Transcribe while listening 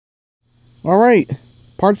Alright,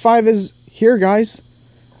 part 5 is here, guys.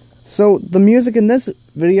 So, the music in this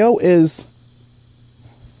video is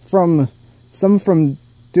from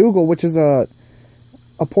Dougal, which is a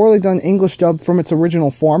poorly done English dub from its original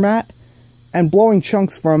format, and Blowing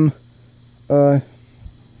Chunks from, Blue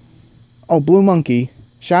Monkey.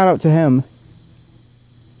 Shout out to him.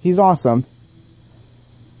 He's awesome.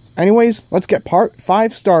 Anyways, let's get part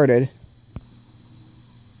 5 started.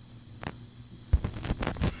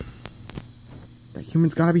 That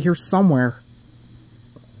human's gotta be here somewhere.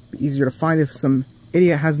 Be easier to find if some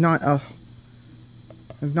idiot has not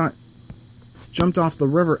jumped off the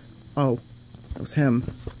river. Oh, that was him.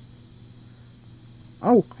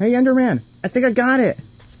 Oh, hey Enderman, I think I got it.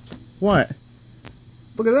 What?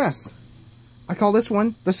 Look at this. I call this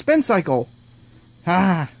one the spin cycle.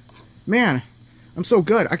 Ah, man, I'm so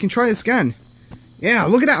good. I can try this again. Yeah,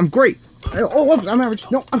 look at that, I'm great. Oh, I'm average.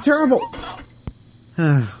 No, I'm terrible.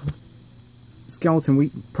 Skeleton,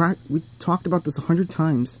 we talked about this 100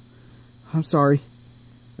 times. I'm sorry.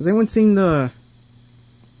 Has anyone seen the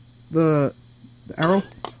arrow?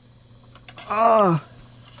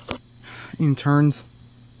 In turns.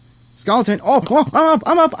 Skeleton. Oh,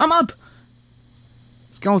 I'm up.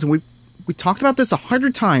 Skeleton, we talked about this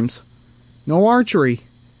 100 times. No archery.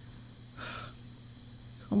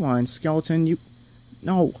 Come on, Skeleton.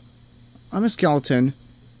 No. I'm a skeleton.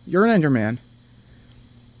 You're an Enderman.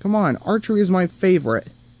 Come on, archery is my favorite.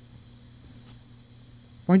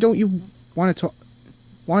 Why don't you want to talk?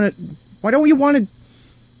 Why don't you want to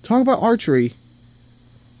talk about archery?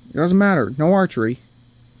 It doesn't matter. No archery.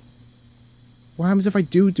 What happens if I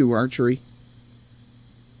do archery?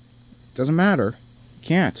 Doesn't matter.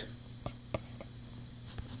 Can't.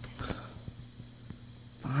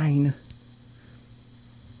 Fine.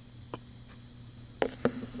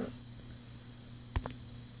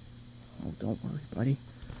 Oh, don't worry, buddy.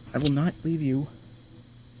 I will not leave you.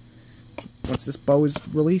 Once this bow is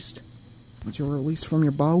released, once you're released from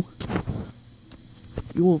your bow,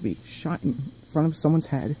 you will be shot in front of someone's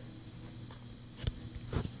head.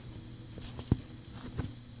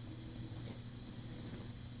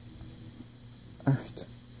 Alright.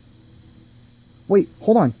 Wait,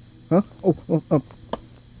 hold on. Huh? Oh.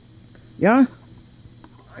 Yeah?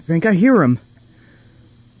 I think I hear him.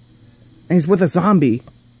 And he's with a zombie.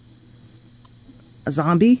 A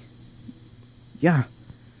zombie? Yeah.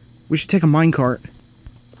 We should take a minecart.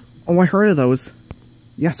 Oh, I heard of those.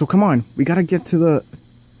 Yeah, so come on. We gotta get to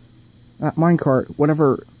that minecart.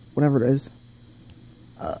 Whatever it is.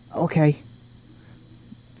 Okay.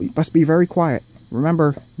 We must be very quiet.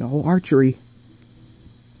 Remember, no archery.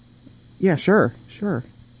 Yeah, sure.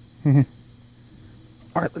 Alright,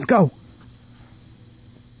 let's go.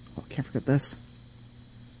 Oh, can't forget this.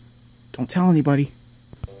 Don't tell anybody.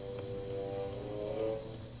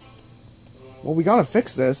 Well, we gotta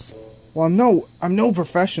fix this. Well, I'm no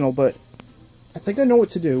professional, but I think I know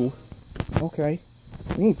what to do. Okay.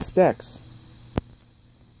 We need sticks.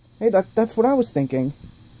 Hey, that's what I was thinking.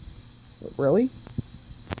 Really?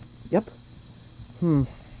 Yep. Oh,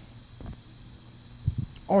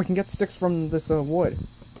 I can get sticks from this, wood.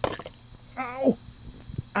 Ow!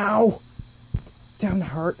 Ow! Damn, that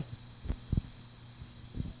hurt.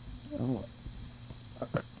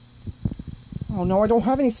 Oh no, I don't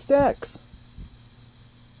have any sticks!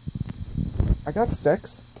 I got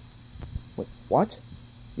sticks. Wait, what?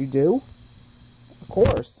 You do? Of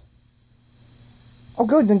course. Oh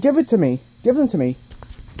good, then give it to me. Give them to me.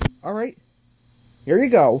 Alright. Here you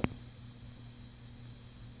go.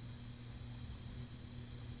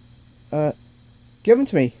 Give them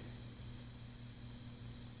to me.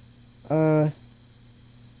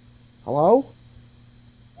 Hello?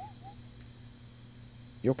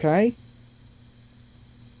 You okay?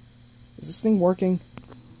 Is this thing working?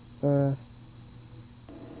 What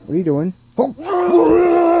are you doing? Oh,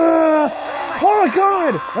 oh my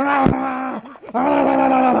god!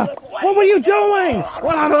 What were you doing?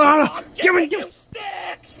 Give me your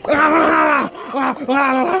sticks!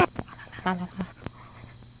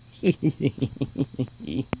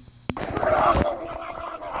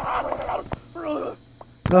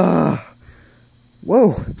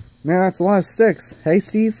 Whoa, man, that's a lot of sticks. Hey,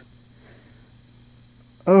 Steve?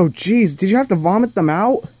 Oh, jeez, did you have to vomit them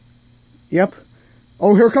out? Yep.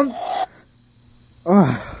 Oh, here comes...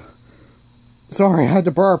 Sorry, I had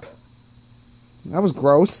to burp. That was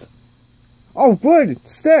gross. Oh, good!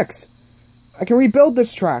 Sticks! I can rebuild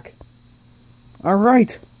this track.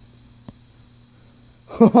 Alright.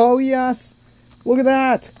 Oh, yes! Look at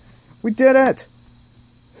that! We did it!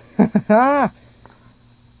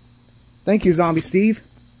 Thank you, Zombie Steve.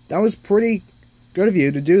 That was pretty good of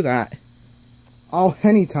you to do that. Oh,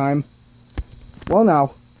 anytime. Well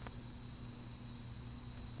now.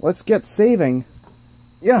 Let's get saving.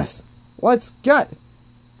 Yes! Let's get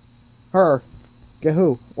her. Get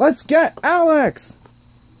who? Let's get Alex!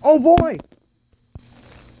 Oh boy!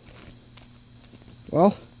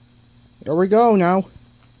 Well, here we go now.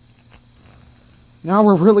 Now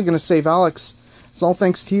we're really gonna save Alex. It's all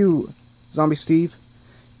thanks to you, Zombie Steve.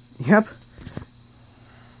 Yep.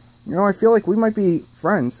 You know, I feel like we might be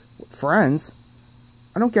friends. Friends?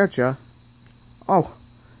 I don't get ya. Oh,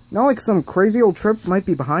 now like some crazy old trip might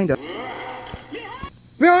be behind us.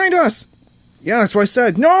 Behind us! Yeah, that's what I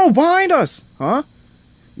said. No, behind us! Huh?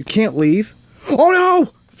 You can't leave. Oh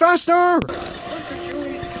no! Faster!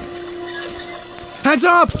 Heads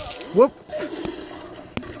up! Whoop!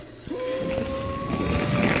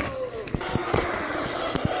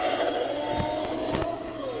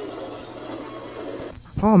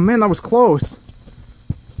 Oh man, that was close.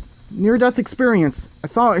 Near-death experience. I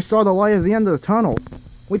thought I saw the light at the end of the tunnel.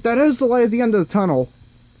 Wait, that is the light at the end of the tunnel.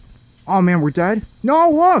 Oh man, we're dead? No,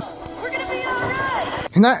 look! We're gonna be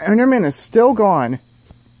alright! And that Enderman is still gone.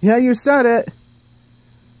 Yeah, you said it.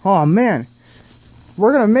 Oh man.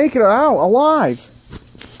 We're gonna make it out alive.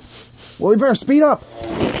 Well, we better speed up.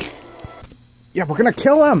 Yeah, we're gonna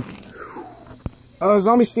kill him.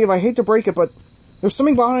 Zombie Steve, I hate to break it, but there's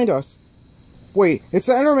something behind us. Wait, it's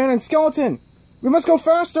the Enderman and Skeleton. We must go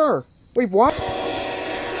faster. Wait, what?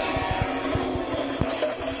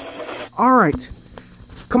 Alright.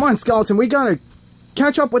 Come on, Skeleton, we gotta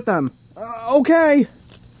catch up with them. Okay.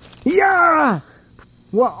 Yeah!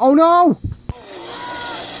 What? Oh no!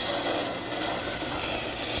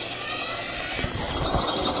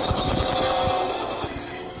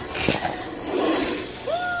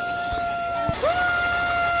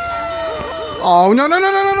 Oh no no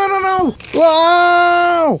no no no no no no!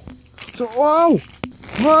 Whoa! Whoa!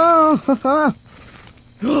 Whoa!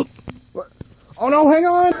 Oh no! Hang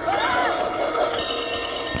on!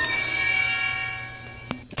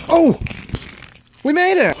 Oh! We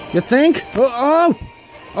made it! You think? Oh!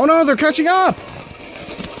 Oh no! They're catching up!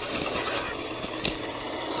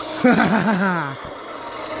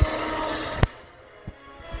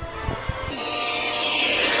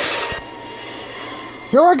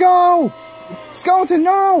 Here we go! Skeleton,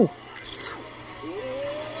 no!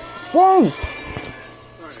 Whoa!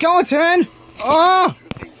 Skeleton! Ah!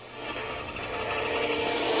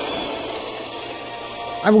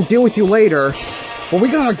 I will deal with you later, but we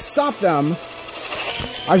gotta stop them.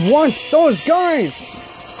 I want those guys!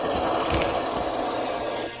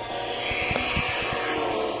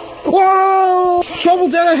 Whoa! Trouble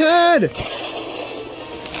dead ahead!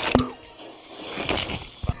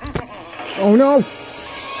 Oh no!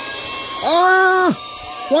 Ah!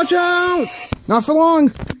 Watch out! Not for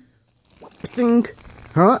long! Think.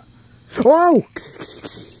 Huh? Whoa!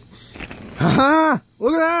 Haha!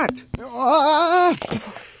 Look at that! Ah!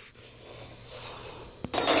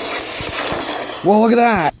 Well, look at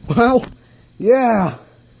that! Well, yeah!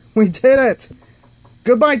 We did it!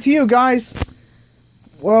 Goodbye to you guys!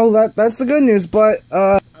 Well, that's the good news, but,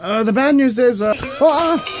 the bad news is,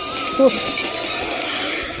 whoa!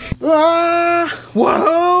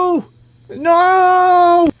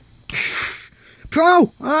 No!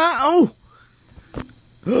 Oh! Oh!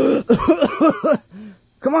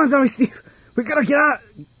 Come on, Zombie Steve! We gotta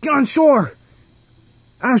get on shore!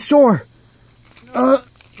 On shore!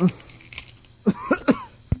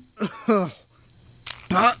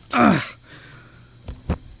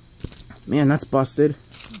 Man, that's busted.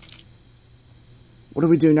 What do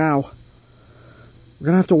we do now? We're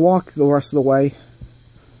gonna have to walk the rest of the way.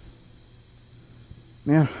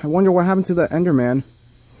 Man, I wonder what happened to the Enderman.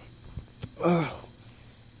 Oh,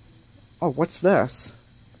 what's this?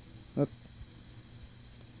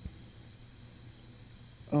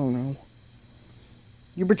 Oh no.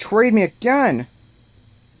 You betrayed me again!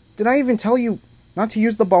 Did I even tell you not to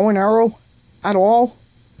use the bow and arrow? At all?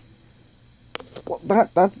 Well,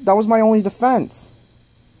 that was my only defense.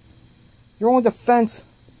 Your only defense...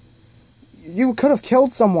 You could have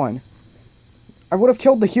killed someone. I would have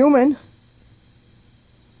killed the human.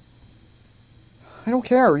 I don't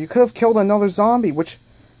care. You could have killed another zombie, which...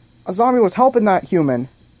 A zombie was helping that human.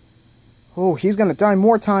 Oh, he's gonna die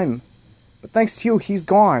more time. But thanks to you, he's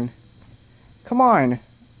gone. Come on.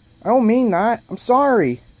 I don't mean that. I'm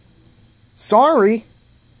sorry. Sorry?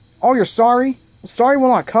 Oh, you're sorry? Sorry will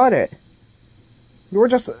not cut it. You're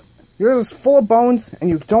just full of bones, and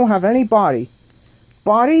you don't have any body.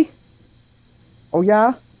 Body? Oh,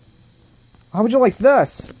 yeah? How would you like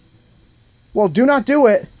this? Well, do not do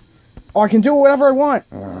it. Oh, I can do whatever I want.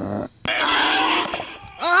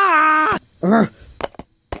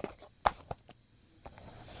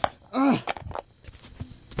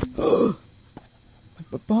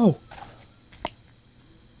 My bow.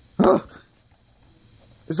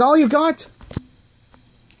 Is that all you got?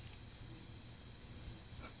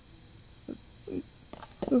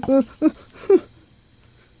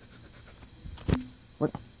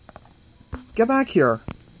 What? Get back here.